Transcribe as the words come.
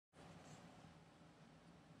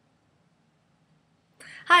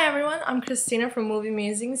Hi everyone, I'm Christina from Movie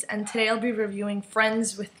Musings, and today I'll be reviewing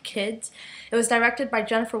Friends with Kids. It was directed by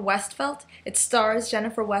Jennifer Westfeldt. It stars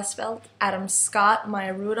Jennifer Westfeldt, Adam Scott,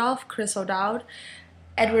 Maya Rudolph, Chris O'Dowd,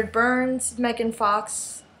 Edward Burns, Megan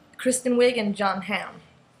Fox, Kristen Wiig, and John Hamm.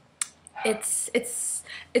 It's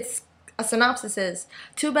a synopsis is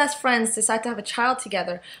two best friends decide to have a child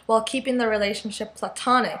together while keeping their relationship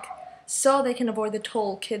platonic, so they can avoid the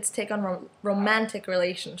toll kids take on romantic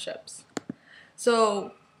relationships.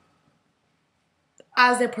 So,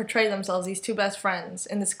 as they portray themselves, these two best friends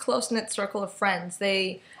in this close-knit circle of friends,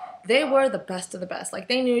 they were the best of the best. Like,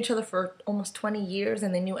 they knew each other for almost 20 years,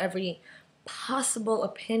 and they knew every possible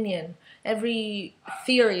opinion, every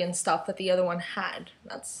theory and stuff that the other one had.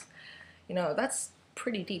 That's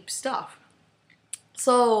pretty deep stuff.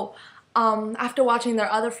 So, after watching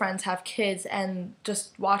their other friends have kids and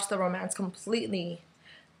just watch the romance completely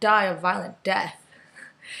die a violent death,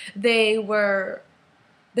 they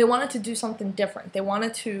wanted to do something different. They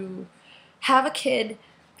wanted to have a kid,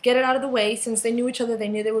 get it out of the way. Since they knew each other, they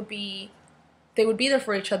knew they would be there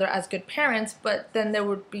for each other as good parents, but then they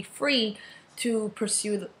would be free to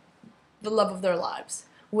pursue the love of their lives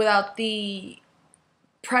without the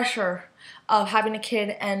pressure of having a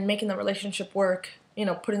kid and making the relationship work,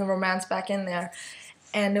 putting the romance back in there.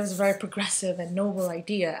 And it was a very progressive and noble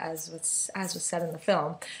idea, as was said in the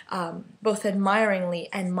film, both admiringly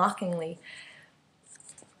and mockingly.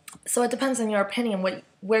 So it depends on your opinion,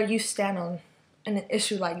 where you stand on an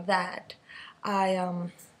issue like that. I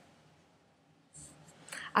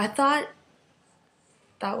thought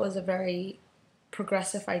that was a very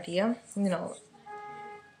progressive idea,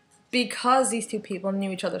 because these two people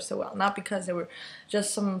knew each other so well, not because they were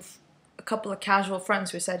just a couple of casual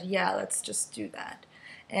friends who said, yeah, let's just do that.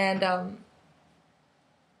 And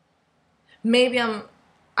maybe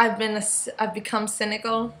I've become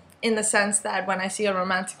cynical in the sense that when I see a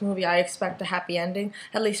romantic movie, I expect a happy ending,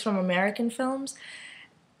 at least from American films.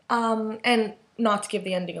 And not to give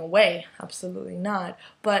the ending away, absolutely not,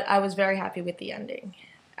 but I was very happy with the ending.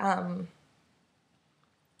 Yeah.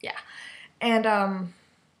 And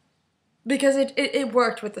because it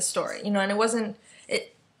worked with the story, and it wasn't,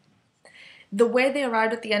 the way they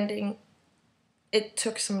arrived at the ending, it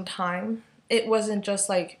took some time. It wasn't just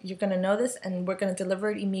like, you're going to know this and we're going to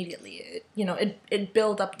deliver it immediately. It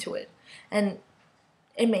built up to it. And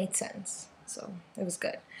it made sense. So, it was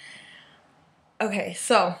good. Okay,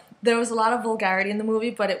 so, there was a lot of vulgarity in the movie,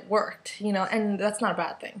 but it worked, and that's not a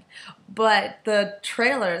bad thing. But the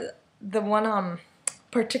trailer, the one,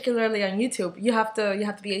 particularly on YouTube, you have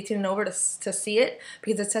to be 18 and over to see it,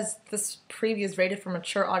 because it says this preview is rated for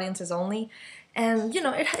mature audiences only. And,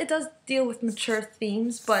 it does deal with mature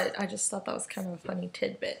themes, but I just thought that was kind of a funny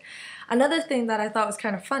tidbit. Another thing that I thought was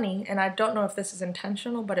kind of funny, and I don't know if this is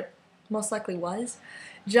intentional, but it most likely was,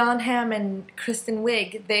 John Hamm and Kristen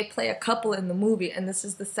Wiig, they play a couple in the movie, and this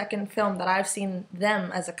is the second film that I've seen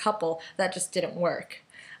them as a couple that just didn't work.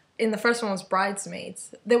 In the first one was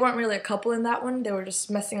Bridesmaids. They weren't really a couple in that one, they were just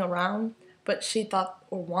messing around, but she thought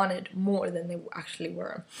or wanted more than they actually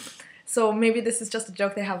were. So maybe this is just a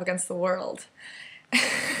joke they have against the world.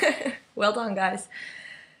 Well done, guys.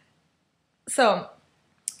 So,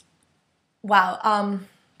 wow,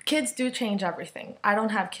 kids do change everything. I don't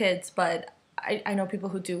have kids, but I know people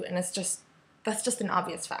who do, and that's just an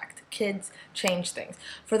obvious fact. Kids change things.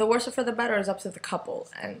 For the worse or for the better is up to the couple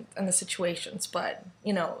and the situations, but,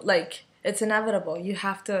 it's inevitable.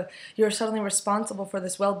 You're suddenly responsible for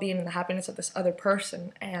this well-being and the happiness of this other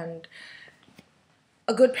person, and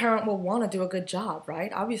a good parent will want to do a good job,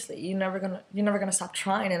 right? Obviously, you're never gonna stop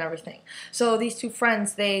trying and everything. So these two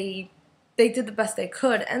friends, they did the best they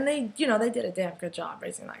could, and they did a damn good job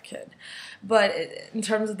raising that kid. But in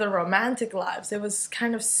terms of their romantic lives, it was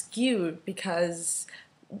kind of skewed, because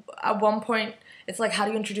at one point it's like, how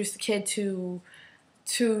do you introduce the kid to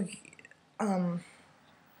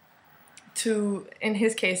in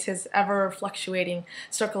his case, his ever fluctuating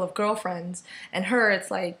circle of girlfriends, and her,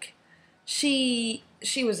 it's like she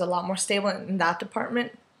was a lot more stable in that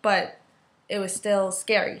department, but it was still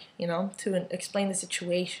scary, to explain the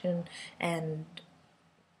situation and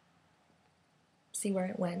see where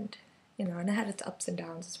it went, and it had its ups and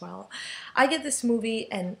downs as well. I give this movie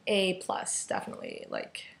an A+, definitely.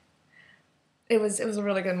 Like, it was a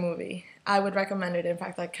really good movie. I would recommend it. In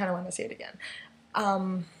fact, I kind of want to see it again.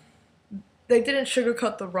 They didn't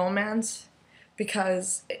sugarcoat the romance,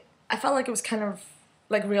 because I felt like it was kind of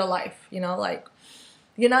like real life, like,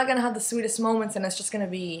 you're not gonna have the sweetest moments and it's just gonna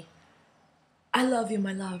be, I love you,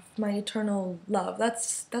 my love, my eternal love.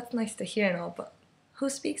 That's nice to hear and all, but who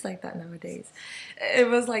speaks like that nowadays? It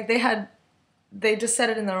was like they had they just said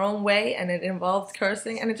it in their own way, and it involved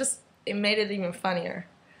cursing, and it made it even funnier.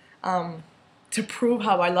 To prove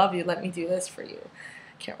how I love you, let me do this for you.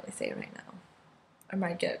 Can't really say it right now. I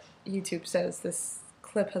might get, YouTube says this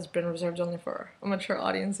clip has been reserved only for mature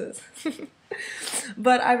audiences.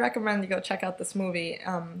 But I recommend you go check out this movie.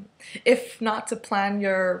 If not to plan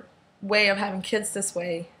your way of having kids this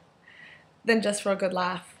way, then just for a good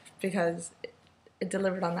laugh, because it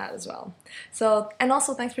delivered on that as well. So, and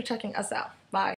also thanks for checking us out. Bye.